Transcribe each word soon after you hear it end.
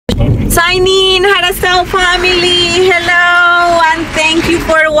Signing, Jarastyle Family. Hello, and thank you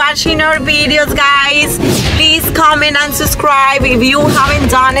for watching our videos, guys. Please comment and subscribe if you haven't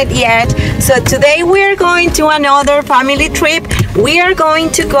done it yet. So today we're going to another family trip. We are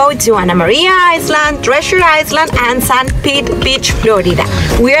going to go to Ana Maria Island, Treasure Island, and St. Pete Beach, Florida.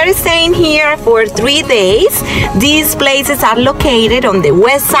 We are staying here for 3 days. These places are located on the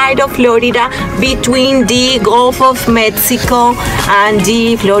west side of Florida, between the Gulf of Mexico and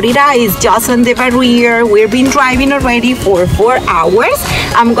the Florida is just on the barrier. We've been driving already for 4 hours.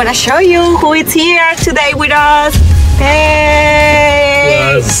 I'm gonna show you who is here today with us.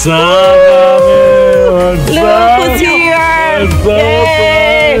 Hey! What's up? Look who's here!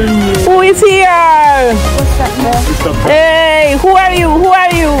 Hey! Who is here? Hey! Who are you? Who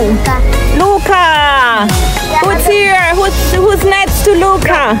are you? Luca! Who's here? Who's next to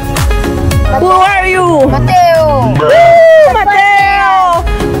Luca? Who are you? Mateo. Woo, Mateo!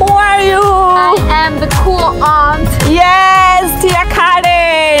 Who are you? I am the cool aunt. Yes, Tia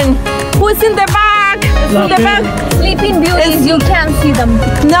Karen! Who's in the back? In the back? Sleeping beauties, you can't see them.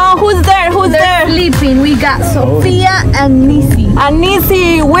 No, who's there? Who's They're there? sleeping. We got Sophia and Nisi. And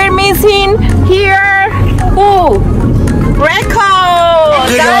Nisi, we're missing here. Who? Reco!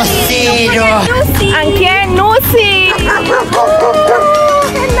 And quién? Nusi!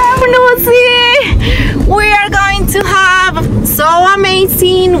 Hello, Nusi! We are going to have so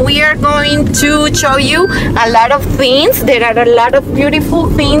amazing. We are going to show you a lot of things. There are a lot of beautiful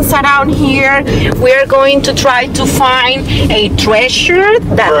things around here. We are going to try to find a treasure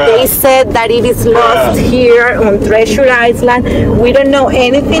that they said that it is lost here on Treasure Island. We don't know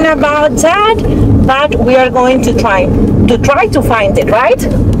anything about that, but we are going to try to find it, right?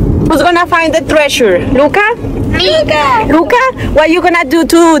 Who's gonna find the treasure? Luca? Luca. Luca, what are you gonna do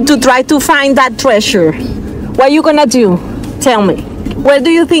to try to find that treasure? What are you gonna do? Tell me. Where do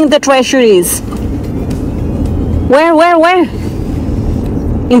you think the treasure is? Where?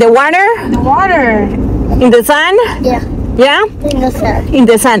 In the water? The water. In the sun? Yeah. Yeah? In the sun. In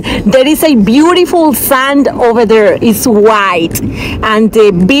the sun. There is a beautiful sand over there. It's white. And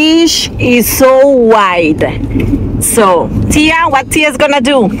the beach is so wide. So, Tia, what Tia's gonna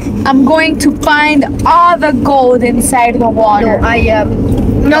do? I'm going to find all the gold inside the water. I am.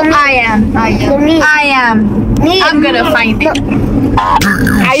 No, I am. I'm gonna find it.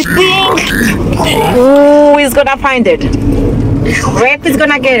 I think who is gonna find it? Red is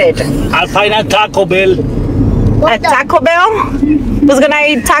gonna get it. I'll find a Taco Bell. A Taco Bell? Who's gonna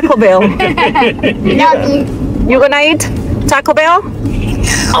eat Taco Bell? You gonna eat Taco Bell?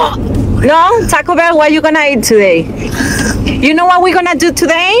 No? Taco Bell, what are you gonna eat today? You know what we're gonna do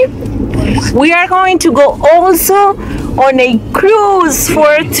today? We are going to go also on a cruise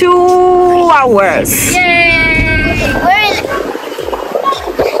for 2 hours. Yay!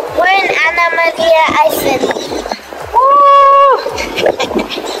 We're in Ana Maria Island.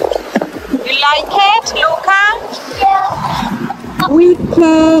 You like it, Luca? Yeah. We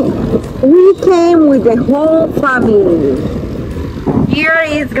came with the whole family. Here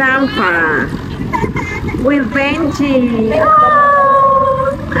is Grandpa with Benji.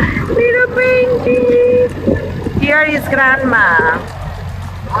 Oh, little Benji. Here is Grandma.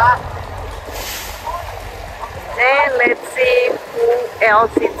 Then let's see who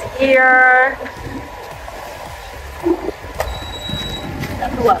else is here.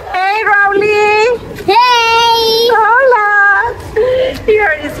 Hey, Rowley. Hey! Hola.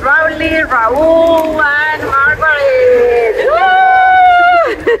 Here is Rowley, Raul, and Margaret.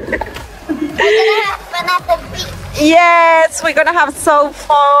 We're gonna have fun at the beach. Yes, we're gonna have so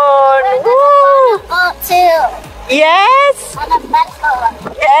fun. We're Woo. gonna go on a boat too. Yes. On a boat.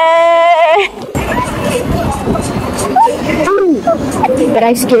 Yay. But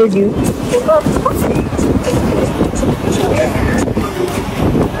I scared you.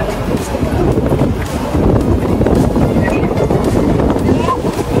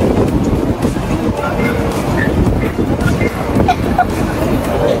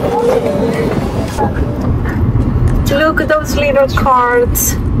 Look at those little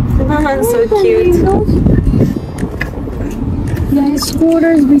cards. So cute. Yeah,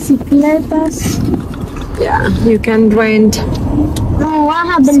 scooters, bicicletas. Yeah, you can rent No, what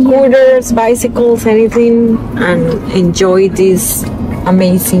happened here? scooters, bicycles, anything, and enjoy this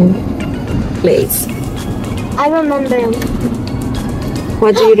amazing place. I remember.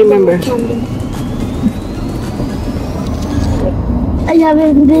 What do you remember? I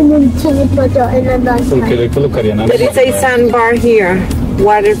haven't been into the photo in a long Porque time. le colocarían a There is a sandbar here,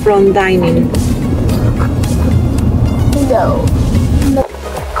 waterfront dining. No.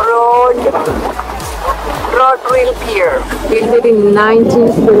 Road. Rod Reel Pier, built in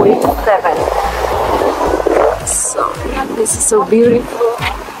 1947. So this is so beautiful.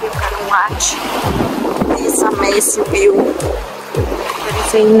 You can watch this amazing view.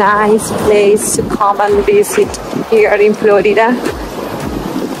 It's a nice place to come and visit here in Florida.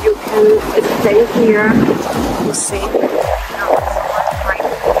 You can stay here. You see, right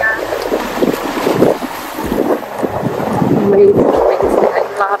here. Amazing, amazing. I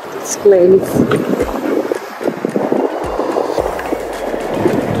love this place.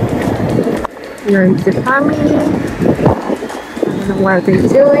 Here is the family. I don't know what they're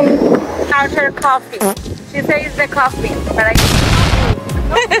doing. How's her coffee? She says the coffee, but I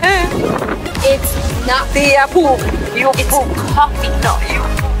it's not the poop. You it's poop. Coffee, no you.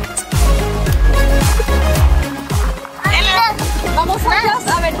 Vamos a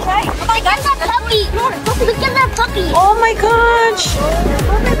ver, try. Oh my god, that puppy! Look at that puppy! Oh my gosh!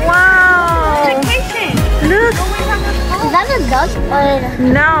 Wow! Look! Is that a duck?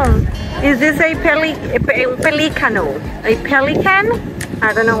 No. Is this a pelicano? A pelican?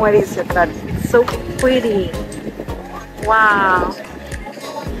 I don't know what is it, but it's so pretty. Wow.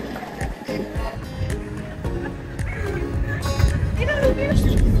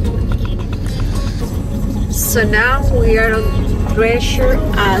 So now we are on Treasure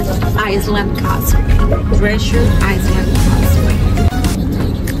Island Causeway. Treasure Island Causeway.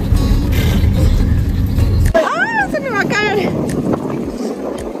 ¡Ah! ¡Se me va a caer!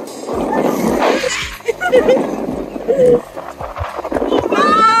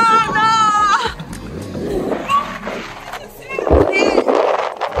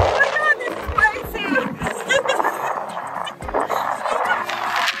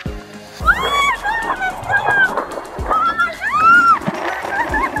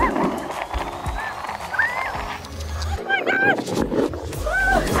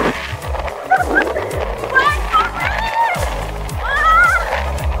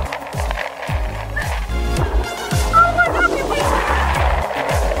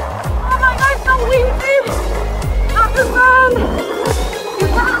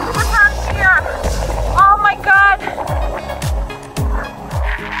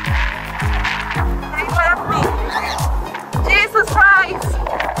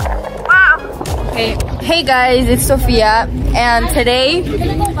 Hey guys, it's Sophia, and today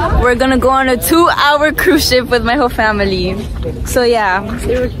we're gonna go on a 2-hour cruise ship with my whole family. So yeah,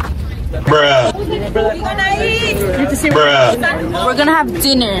 Bruh. we're gonna have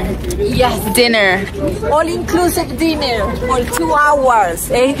dinner. Yes, dinner. All-inclusive dinner for 2 hours.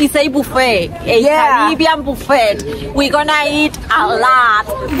 It's a buffet, a Caribbean buffet. We're gonna eat a lot.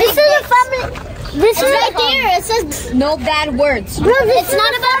 This is a family. This is right there. It says No bad words. bro, it's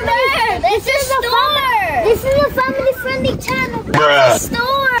not about birds. This is a store. This is a family-friendly channel. Bruh.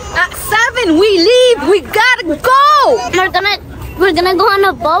 Store. At 7 we leave. We gotta go. We're gonna go on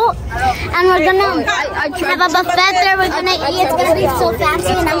a boat, and we're gonna have a buffet there. We're gonna eat. It's gonna be so fancy,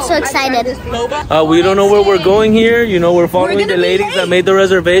 and I'm so excited. We don't know where we're going here. You know, we're following the ladies that made the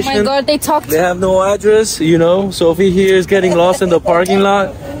reservation. Oh my god, they talked. They have no address, you know. Sophie here is getting lost in the parking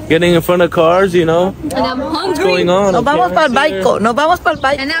lot, getting in front of cars, you know. And I'm hungry. What's going on? Nos vamos para el barco. Nos vamos para el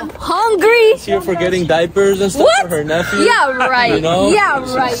barco. And I'm hungry. She's here for getting diapers and stuff What? for her nephew. Yeah, right. You know? Yeah,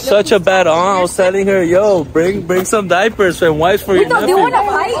 right. Such a bad aunt. I was telling her, yo, bring some diapers and wipes for your nephew. Do you want to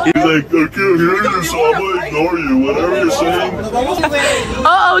fight? He's like, I can't hear you, so I'm gonna ignore you. Whatever you're saying.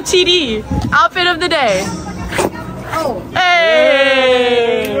 Oh, TD. Outfit of the day. Oh.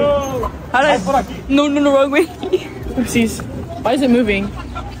 Hey. How did I... No, wrong way. Oopsies. Why is it moving?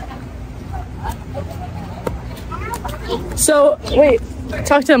 So, wait.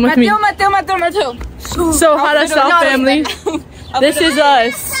 Talk to him with me. Mateo. So, Jarastyle Family. This is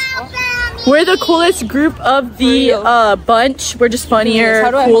us. We're the coolest group of the bunch. We're just funnier,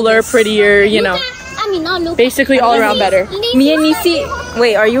 cooler, prettier, you know. Basically all around better. Me and Nisi,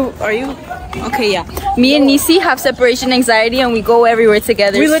 wait, are you? Okay, yeah. Me and Nisi have separation anxiety and we go everywhere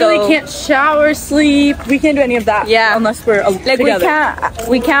together. We literally can't shower, sleep. We can't do any of that. Yeah. Unless we're like together.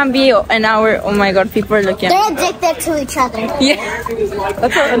 We can't be an hour. Oh my god, people are looking. They're addicted to each other. Yeah.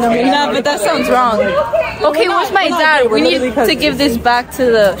 No, but that sounds wrong. Okay, where's my dad? We need to give this back to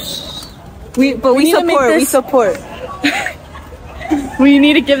the... We support. We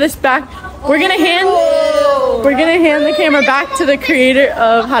need to give this back. We're gonna hand the camera back to the creator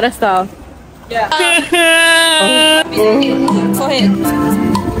of Jarastyle. Yeah. Go ahead.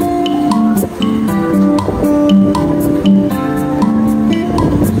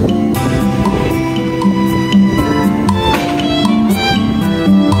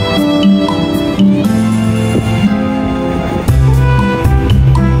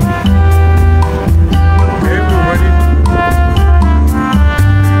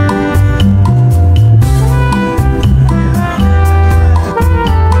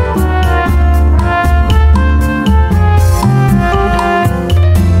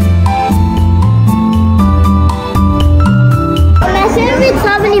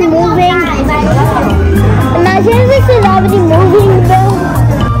 any moving. Imagine if it didn't have any moving though.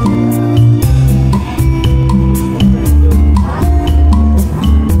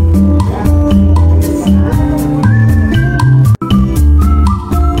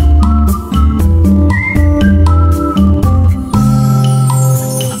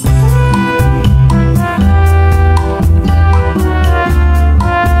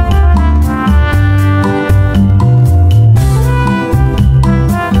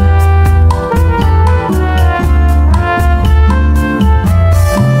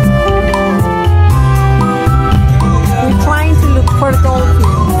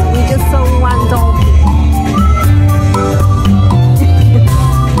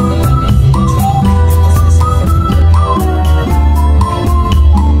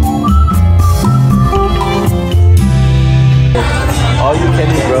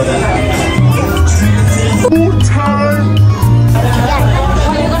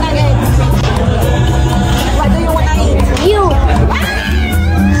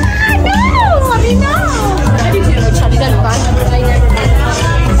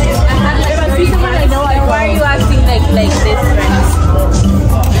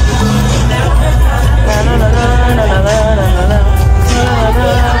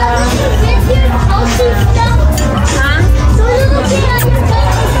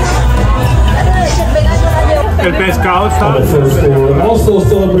 El pescado está. Also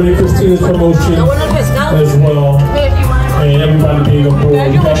celebrating Christina's promotion as well. And everybody being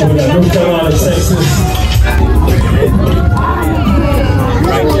aboard. We got North Carolina, Texas.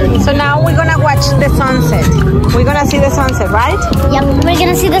 So now we're gonna watch the sunset. We're gonna see the sunset, right? Yep, we're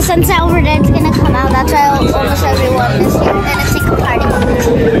gonna see the sunset over there. It's gonna come out. That's why almost everyone is here. And it's like a party.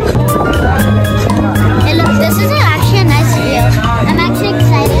 Hey, look, this is actually a nice view. I'm actually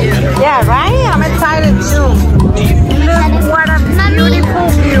excited. Yeah, right? I'm excited too. Look what a beautiful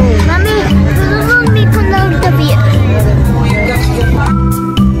view. Mommy, follow me to know the view.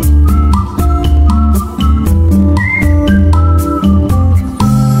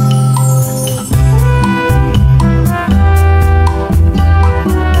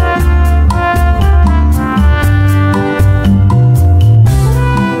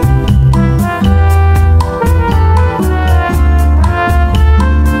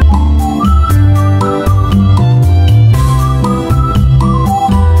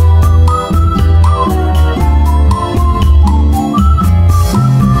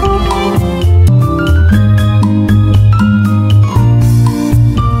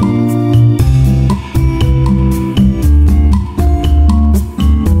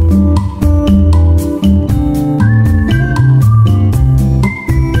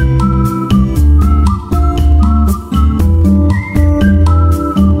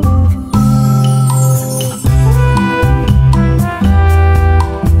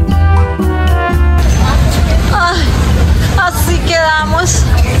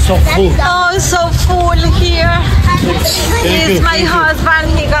 So full. Oh, so full here. He's my husband.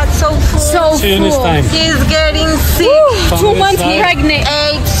 He got so full. So See you next time. He's getting sick. 2 months pregnant.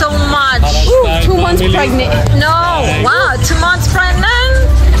 Ate so much. 2 months pregnant. No. Wow, 2 months pregnant?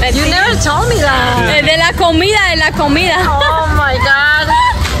 You never told me that. De la comida, Oh my God.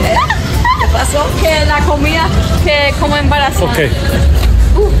 ¿Qué pasó? Que la comida que como embarazada. Okay.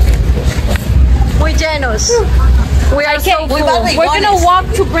 Muy llenos. We are so full. We're gonna walk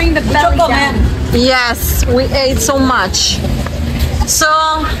to bring the belly down. Yes, we ate so much. So,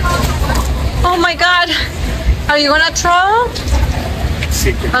 oh my God. Are you gonna throw?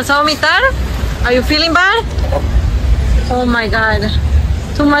 ¿Vas a vomitar? Are you feeling bad? Oh my God.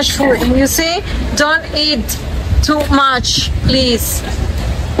 Too much food. You see? Don't eat too much, please.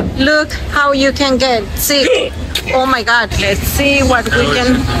 Look how you can get sick. Oh my God. Let's see what we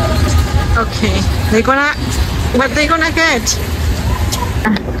can. Okay. What they gonna get?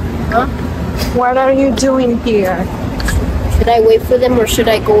 What are you doing here? Should I wait for them or should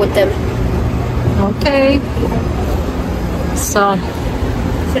I go with them? Okay. So,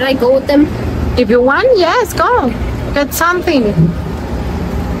 Should I go with them? if you want, yes, go. Get something.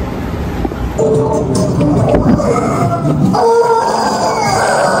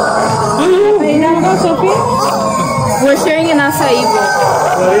 We're sharing an acai bowl.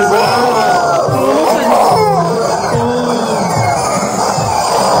 What is that?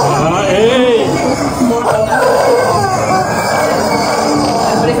 Hey!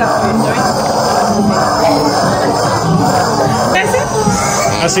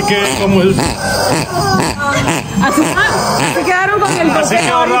 Así que como el... Se quedaron con el Así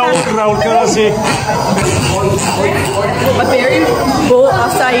quedó Raúl quedó así. A berry bowl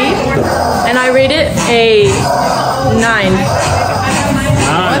acai, and I rate it a 9.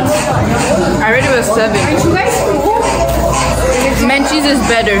 is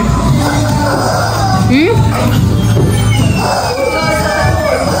better?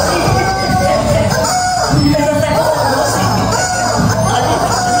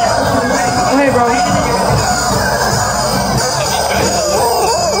 Okay, bro.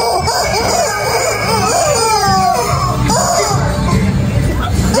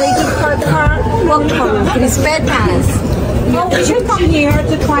 It's bedpans. Oh, we should come here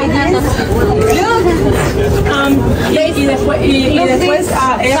to try this. Look. Y después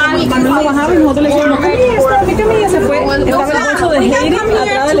Manuel trabajaba y nosotros le dijimos, come here, y ella se fue. Estaba el bolso de Heidi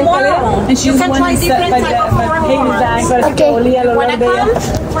atrás de la escalera. And she was one that like that, Heidi's bag, pero que olía el olor de ella.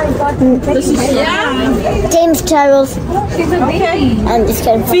 James Charles. Okay. I'm just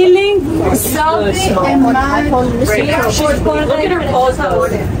kidding. Feeling salty and mad. Look at her paws though.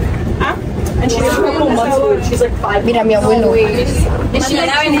 And she's a couple months old. She's like 5. Mira mi abuelo. Is she like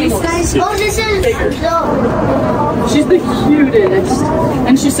Oh, this is She's the cutest.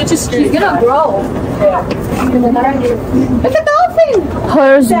 And she's such a street. She's gonna grow. It's a dolphin.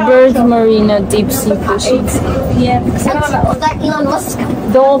 Hertzberg Marina deep sea fishing.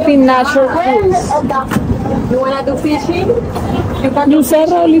 Dolphin natural cruise. You wanna do fishing? You said,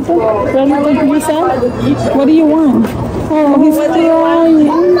 Raulito? You said? What do you want? Oh, he's crying.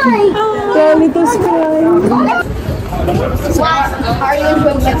 Raulito's crying. How are you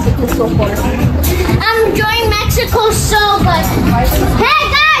enjoying Mexico so far? I'm enjoying Mexico so much. Hey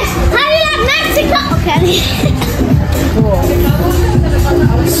guys, how do you like Mexico? Okay.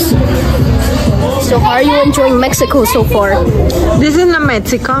 So how are you enjoying Mexico so far? This is not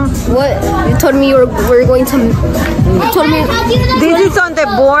Mexico. What? You told me we're going to. You told me. This is on the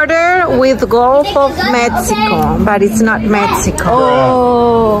border with Gulf of Mexico, but it's not Mexico.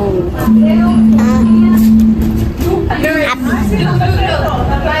 Oh.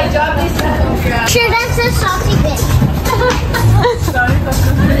 Sure, that's a salty bit.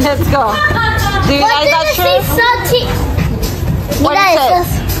 Let's go. Do you like that shirt? Salty. What is it?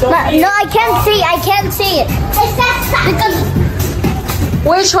 No, I can't see. I can't see it. Because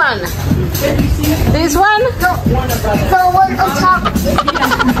Which one? This one? the one on top.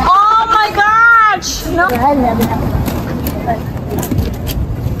 Oh my gosh! No.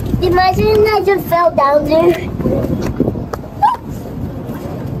 Imagine I just fell down there.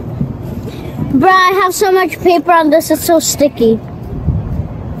 Bruh, I have so much paper on this, it's so sticky.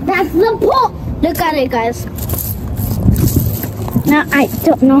 That's the pool. Look at it, guys. Now, I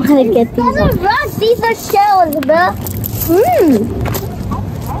don't know how to get these on. Rocks. These are shells, bruh.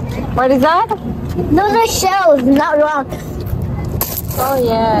 What is that? Those are shells, not rocks. Oh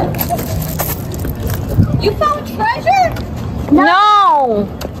yeah. You found treasure? No.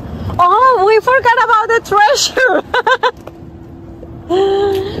 Oh, we forgot about the treasure.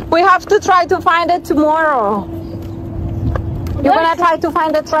 We have to try to find it tomorrow. You're gonna try to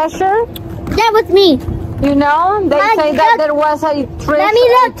find the treasure? Yeah, with me. You know, they say that there was a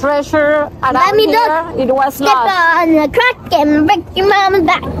treasure around here. It was Step lost. on the crack and break your mama's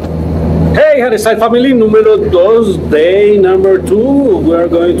back. Hey, Jarastyle Family, número 2, day number 2. We are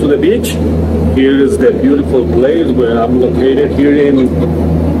going to the beach. Here is the beautiful place where I'm located here in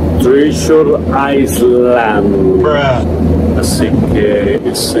Treasure Island. Así que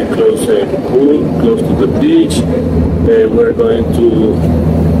it's close to the pool, close to the beach. We're going to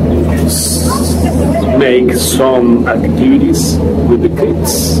make some activities with the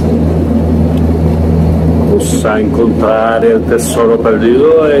kids. Vamos a encontrar el tesoro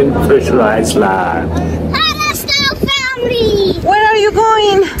perdido en Treasure Island. Jarastyle Family! Where are you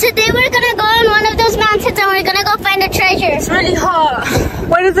going? Today we're gonna go on one of those mountains and we're gonna go find a treasure. It's really hot.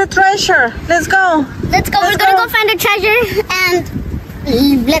 Where is the treasure? Let's go. Let's go. We're gonna go find a treasure and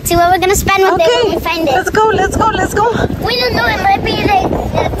let's see what we're gonna spend one day when we find it. Let's go, let's go, let's go. We don't know. It might be like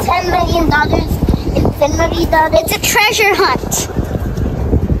 $10 million. It's a treasure hunt.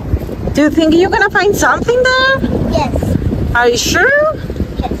 Do you think you're gonna find something there? Yes. Are you sure?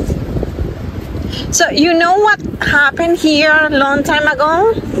 Yes. So you know what happened here a long time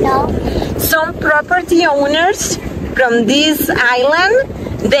ago? No. Some property owners from this island,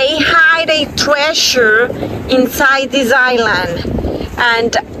 they hide a treasure inside this island,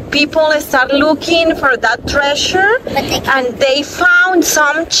 and people start looking for that treasure, and they found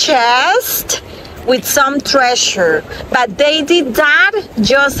some chest with some treasure, but they did that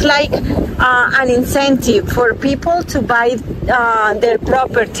just like an incentive for people to buy their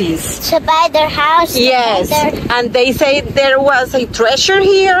properties. To buy their house. Yes, and they say there was a treasure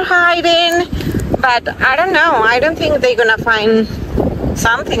here hiding, but I don't know. I don't think they're gonna find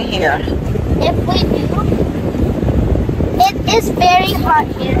something here. If we do, it is very hot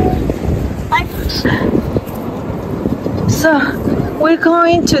here. So We're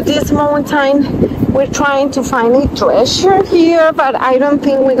going to this mountain. We're trying to find a treasure here, but I don't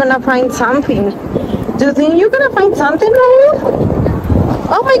think we're gonna find something. Do you think you're gonna find something, Raul?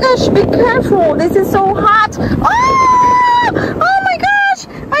 Oh my gosh, be careful. This is so hot. Oh! Oh my gosh!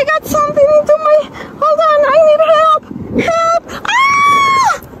 I got something into my... Hold on, I need help! Help!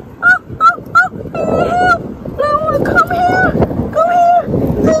 Ah! Oh, oh, oh, I need help! Raul, come here! Come here!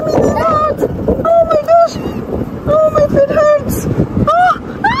 Let me get out! Oh my gosh! Oh, my feet hurts! Oh!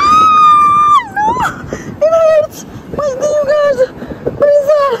 Ah! No! It hurts! What do you guys? What is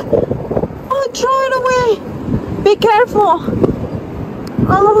that? Oh, throw it away! Be careful!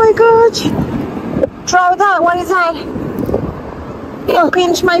 Oh my gosh! Throw that! What is that? It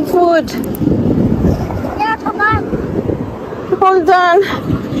pinched my foot! Yeah, come on. Hold on!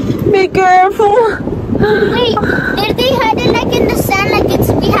 Be careful! Wait, did they hide it like in the sand, like it's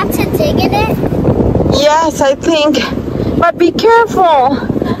we have to dig in it? Yes, I think. But be careful!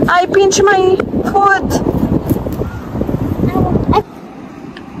 I pinched my foot!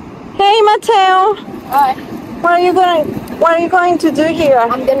 Hey, Mateo! Hi. What are you going to do here?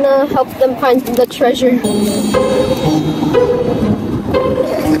 I'm gonna help them find the treasure.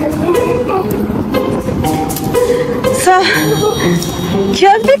 So,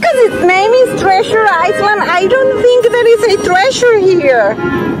 just because its name is Treasure Island, I don't think there is a treasure here.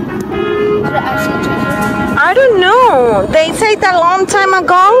 I don't know. They said a long time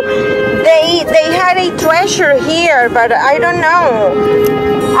ago they had a treasure here, but I don't know.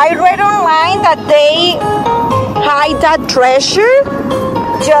 I read online that they hide that treasure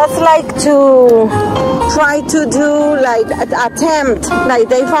just like to try to do like an attempt, like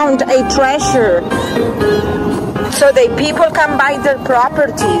they found a treasure so the people can buy their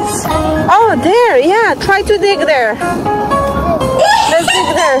properties. Oh, there, yeah, try to dig there. Let's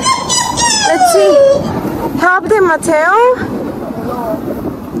dig there. Let's see. Help them, Mateo.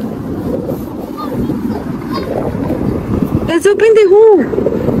 Let's open the hole.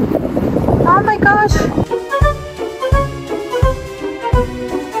 Oh my gosh.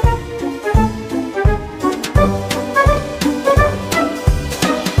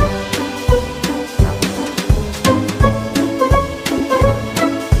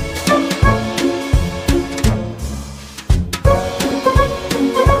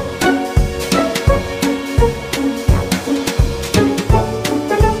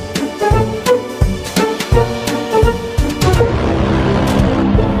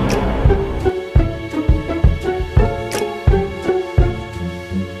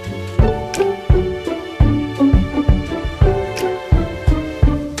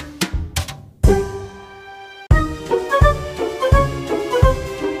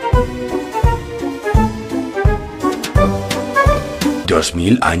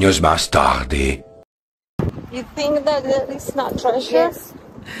 2000 años más tarde. You think that it's not treasure? Yes.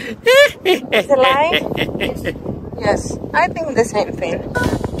 It's a lie? Yes, I think the same thing.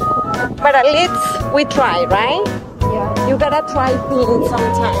 But at least we try, right? Yeah. You gotta try things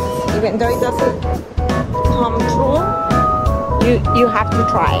sometimes, even though it doesn't come true. You have to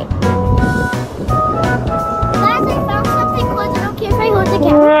try. Guys, I found something cool. Is it okay if I hold the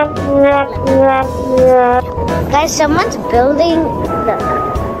camera? Guys, someone's building.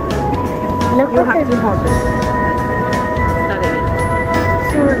 Look what this is.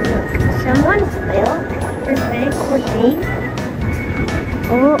 Someone's built this very cool thing.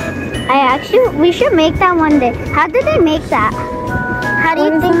 Oh, we should make that one day. How did they make that? How do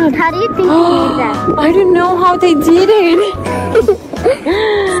you think they made that? I don't know how they did it.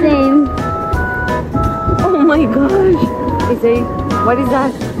 Same. Oh my gosh. What is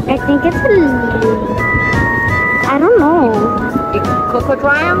that? I think it's I don't know. A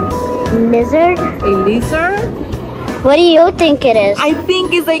crocodile? Lizard? A lizard? What do you think it is? I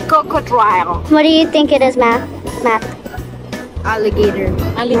think it's a crocodile. What do you think it is, Matt? Alligator.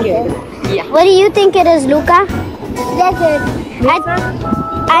 Okay. Yeah. What do you think it is, Luca? Lizard.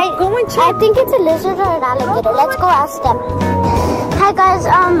 I think it's a lizard or an alligator. Let's go ask them. Hi guys,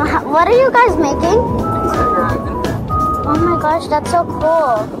 what are you guys making? Oh my gosh, that's so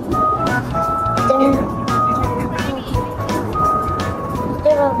cool.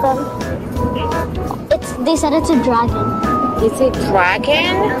 You're welcome. They said it's a dragon. It's a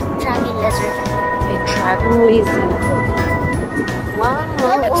dragon? Dragon lizard. A dragon lizard. Wow.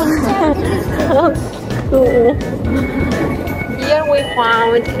 Cool. Here we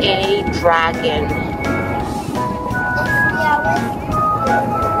found a dragon.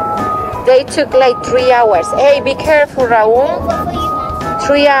 They took like 3 hours. Hey, be careful, Raul.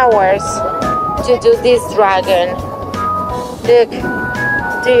 3 hours to do this dragon. Look,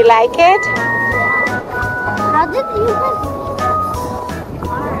 do you like it? How did you guys...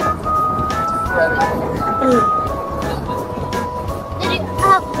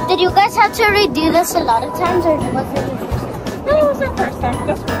 Did you guys have to redo this a lot of times, or was it your first time? No, it was our first time.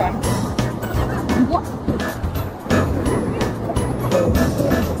 Just for fun. What?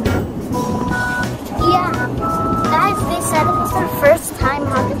 Yeah. Guys, they said it was their first time.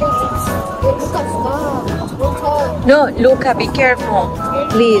 How did they do it? No, Luca, be careful,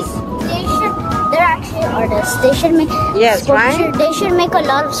 please. They're actually artists. They should make right? They should make a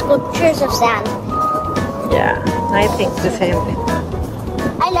lot of sculptures of sand. Yeah, I think the same thing.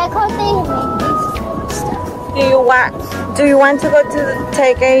 I like how they make these stuff. Do you want to go to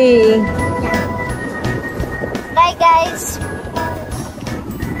take a... Bye, guys.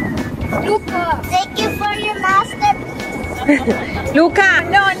 Luca, thank you for your masterpiece. Luca,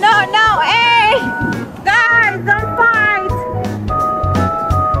 no, hey! Guys, don't fight!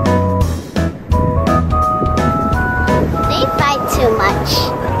 They fight too much.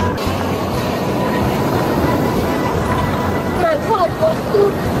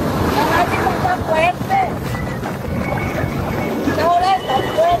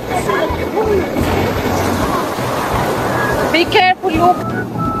 Be careful, Luca.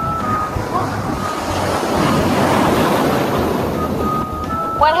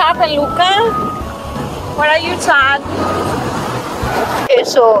 What happened, Luca? What are you sad? Okay,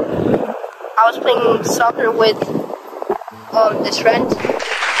 so I was playing soccer with this friend, and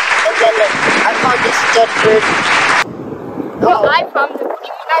then I found this dead bird. Well, I found it. What do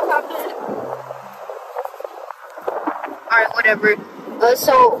you mean I found it? Alright, whatever.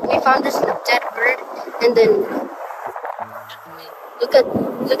 So we found this dead bird, and then look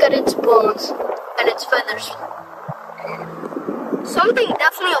at its bones and its feathers. Something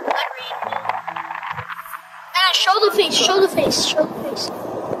definitely obliterated it. And show the face.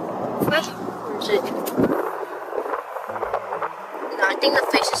 Where is it? No, I think the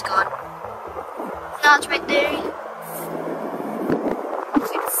face is gone. No, it's right there.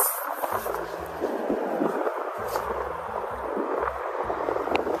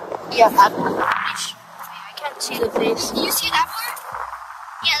 Yeah, I can't see the face. You see that part?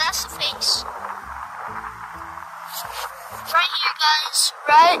 Yeah, that's the face. Right here, guys.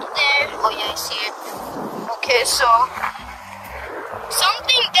 Right there. Oh, yeah, I see it. Okay, so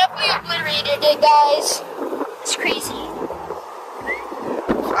something definitely obliterated it, guys. It's crazy.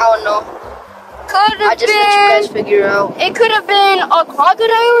 I don't know. I just let you guys figure out. It could have been a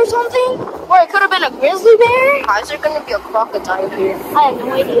crocodile or something, or it could have been a grizzly bear. How is there gonna be a crocodile here? I have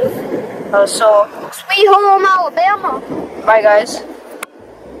no idea. So Sweet home Alabama. bye, guys.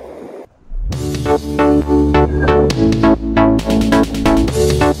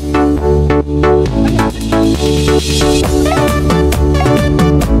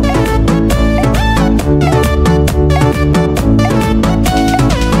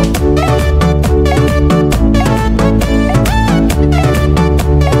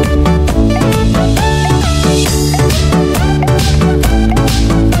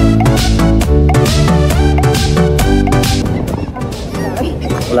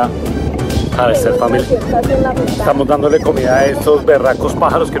 Hola, Jarastyle Family. Estamos dándole comida a estos berracos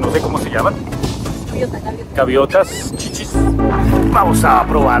pájaros que no sé cómo se llaman. Gaviotas, chichis. Vamos a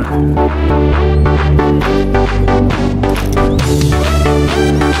probar.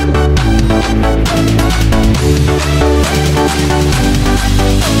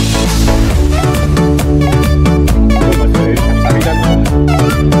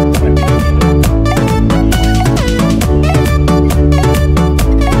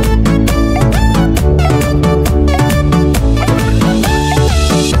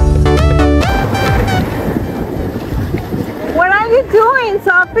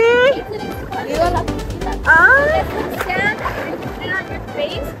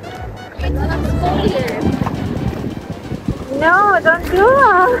 No, don't do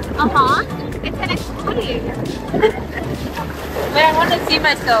that. It's an exfoliator. Wait, I want to see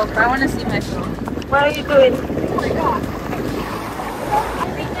myself. What are you doing? Oh my god.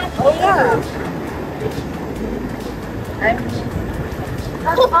 Oh yeah.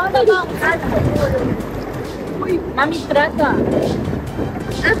 Mami, trata.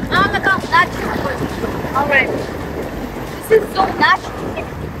 It's all about natural. Alright. This is so natural.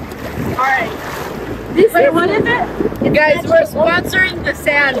 Alright. What is it? Guys, we're sponsoring the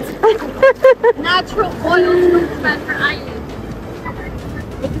sand. Natural oil spent for iron.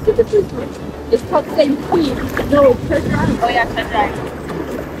 It's called St. Queen. No, Treasure Island. Oh yeah, Treasure Island.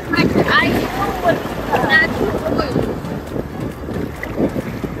 Treasure Island with natural oil.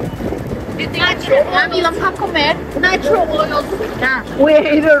 Natural oil. Mami, vamos a comer natural oil. We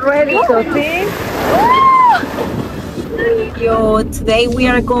ate already, Sophie. Yo, today we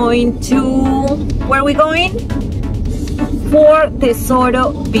are going to, where are we going? For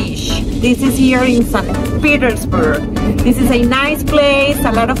Tesoro Beach. This is here in St. Petersburg. This is a nice place.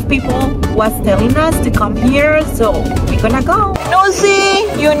 A lot of people was telling us to come here, so we're gonna go.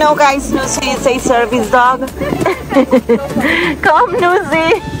 Nuzi, you know guys, Nuzi is a service dog. Come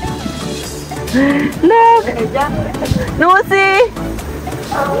Nuzi. Look, Nuzi.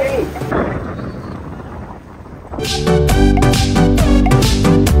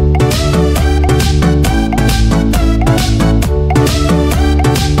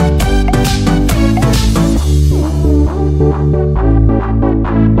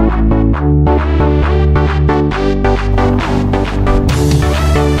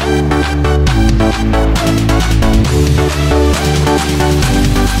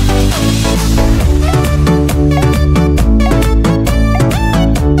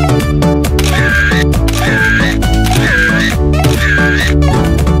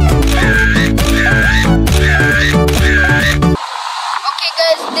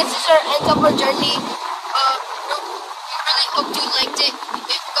 Journey. We really hope you liked it.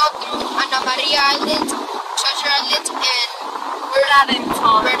 We've gone through Anna Maria Island, Treasure Island, and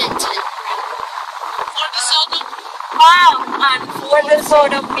Reddington. And for the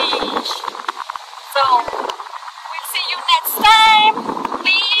Soda Beach. So we'll see you next time.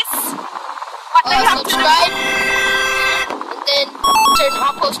 Please subscribe and then turn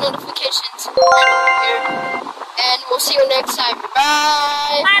on post notifications right over here. And we'll see you next time.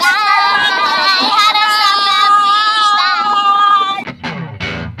 Bye. Bye.